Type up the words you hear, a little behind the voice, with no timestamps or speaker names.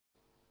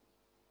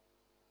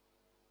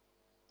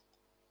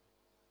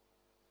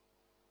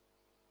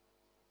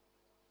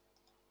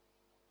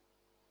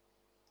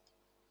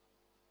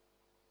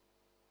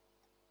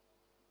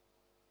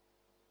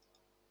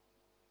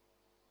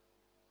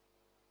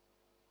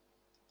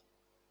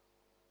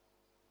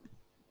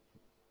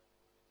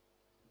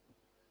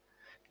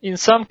In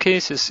some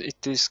cases,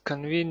 it is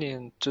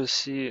convenient to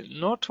see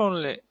not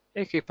only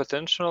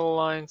equipotential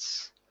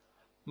lines,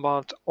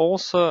 but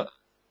also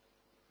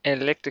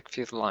electric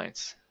field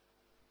lines.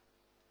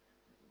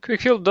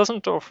 QuickField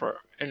doesn't offer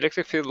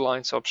electric field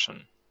lines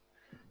option.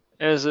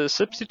 As a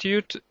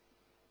substitute,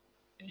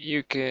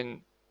 you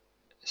can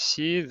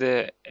see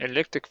the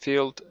electric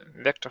field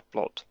vector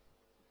plot.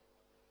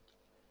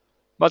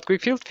 But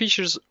QuickField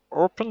features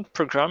open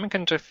programming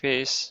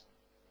interface,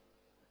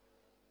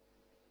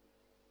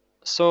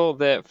 so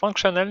the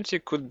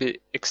functionality could be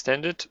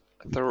extended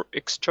through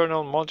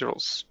external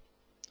modules.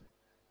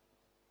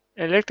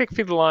 Electric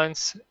field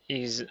lines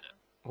is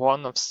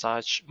one of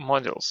such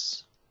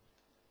modules.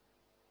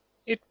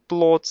 It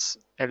plots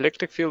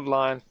electric field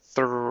line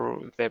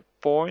through the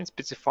point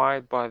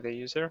specified by the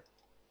user,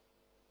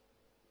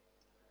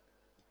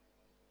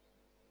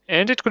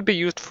 and it could be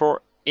used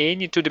for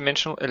any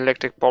two-dimensional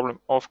electric problem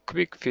of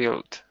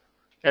QuickField,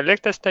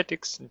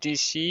 electrostatics,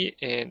 DC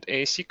and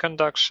AC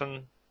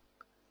conduction,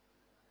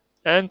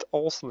 and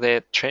also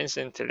the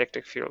transient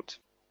electric field.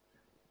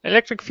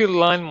 Electric field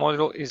line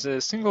module is a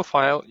single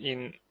file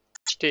in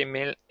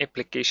HTML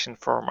application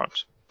format.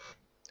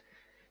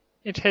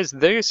 It has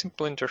very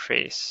simple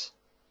interface.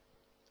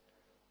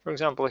 For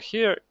example,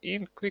 here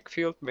in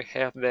QuickField we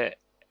have the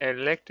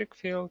electric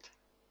field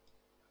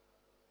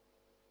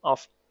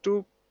of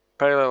two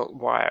parallel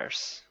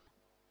wires.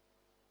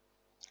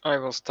 I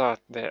will start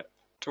the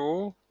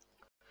tool.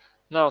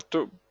 Now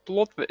to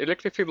plot the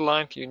electric field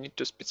line, you need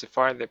to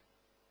specify the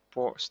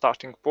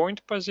starting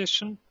point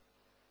position.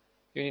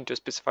 You need to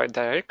specify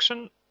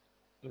direction,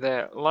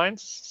 the line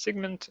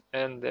segment,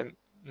 and the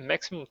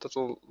maximum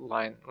total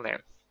line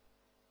length.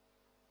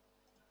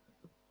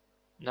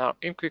 Now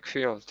in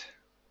QuickField,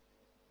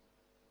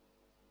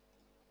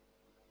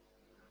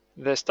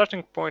 the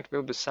starting point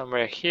will be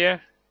somewhere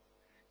here,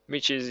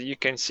 which is, you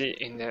can see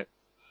in the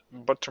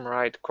bottom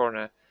right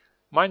corner,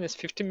 minus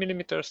 50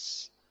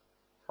 millimeters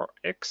for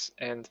X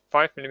and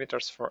 5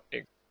 millimeters for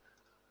Y.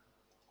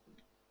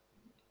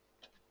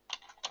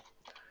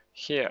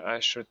 Here I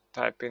should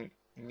type in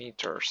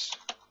meters.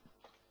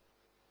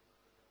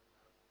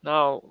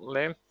 Now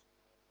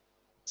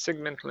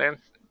segment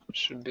length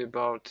should be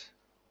about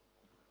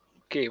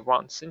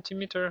 1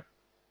 centimeter,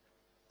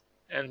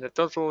 and the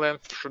total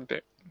length should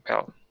be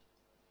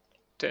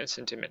 10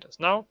 centimeters.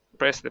 Now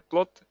press the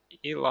plot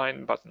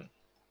E-line button.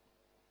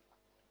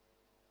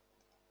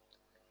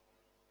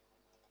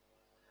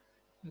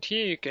 And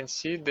here you can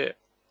see the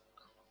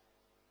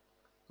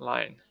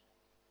line.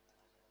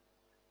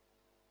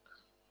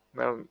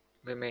 Well,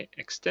 we may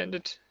extend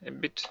it a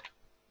bit.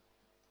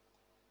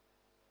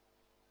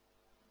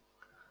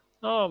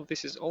 Oh,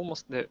 this is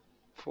almost the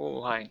full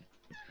line.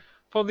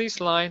 For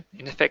this line,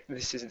 in effect,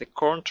 this is the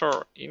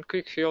contour in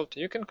QuickField.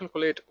 You can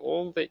calculate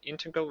all the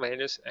integral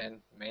values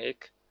and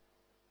make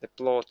the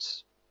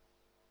plots.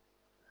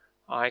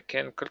 I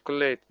can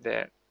calculate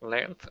the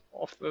length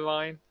of the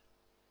line.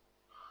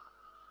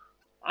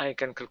 I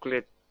can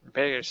calculate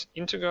various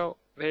integral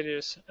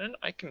values, and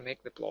I can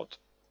make the plot.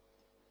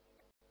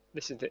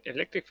 This is the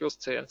electric field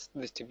strength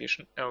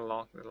distribution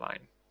along the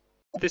line.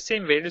 The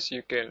same values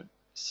you can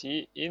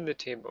see in the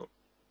table.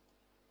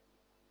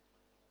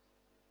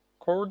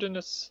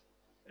 Coordinates,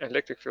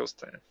 electric field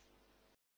strength.